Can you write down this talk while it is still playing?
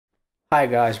Hi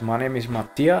guys, my name is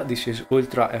Mattia, this is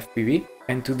Ultra FPV,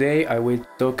 and today I will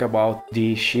talk about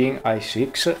the Eachine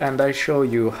i6 and I show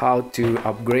you how to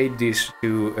upgrade this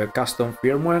to a custom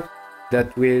firmware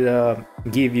that will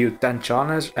give you 10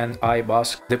 channels and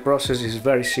iBus. The process is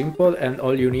very simple and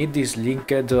all you need is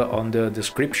linked on the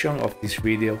description of this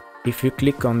video. If you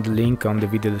click on the link on the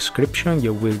video description,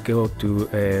 you will go to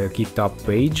a GitHub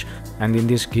page, and in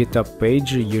this GitHub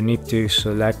page you need to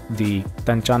select the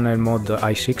 10 channel mode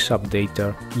i6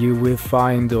 updater. You will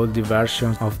find all the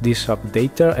versions of this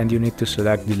updater and you need to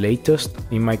select the latest.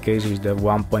 In my case is the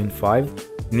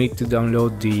 1.5. You need to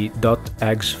download the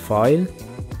 .exe file.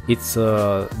 It's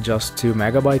just 2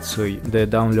 megabytes, so the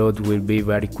download will be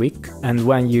very quick. And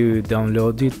when you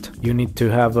download it, you need to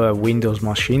have a Windows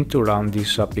machine to run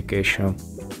this application.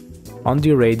 On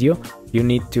the radio, you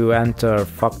need to enter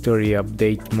factory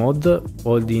update mode,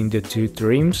 holding the 2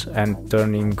 trims and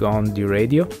turning on the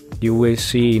radio. You will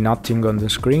see nothing on the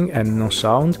screen and no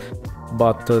sound,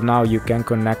 but now you can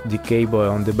connect the cable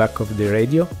on the back of the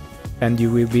radio and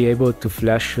you will be able to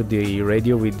flash the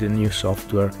radio with the new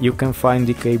software. You can find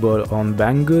the cable on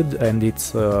Banggood and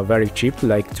it's very cheap,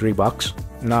 like $3.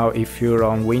 Now if you're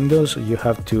on Windows, you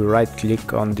have to right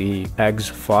click on the exe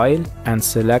file and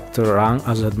select Run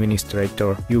as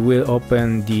Administrator. You will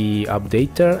open the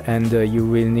updater and you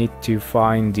will need to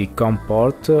find the COM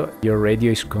port your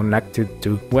radio is connected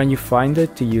to. When you find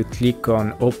it, you click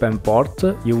on Open Port.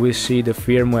 You will see the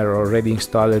firmware already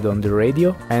installed on the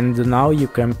radio, and now you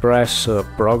can press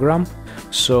Program,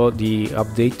 so the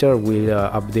updater will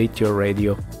update your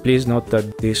radio. Please note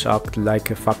that this acts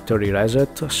like a factory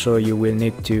reset, so you will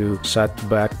need to set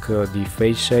back the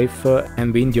failsafe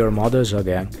and bind your models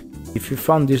again. If you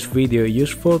found this video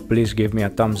useful, please give me a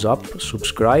thumbs up,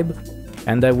 subscribe,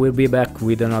 and I will be back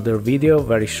with another video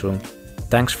very soon.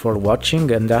 Thanks for watching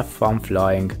and have fun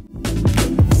flying.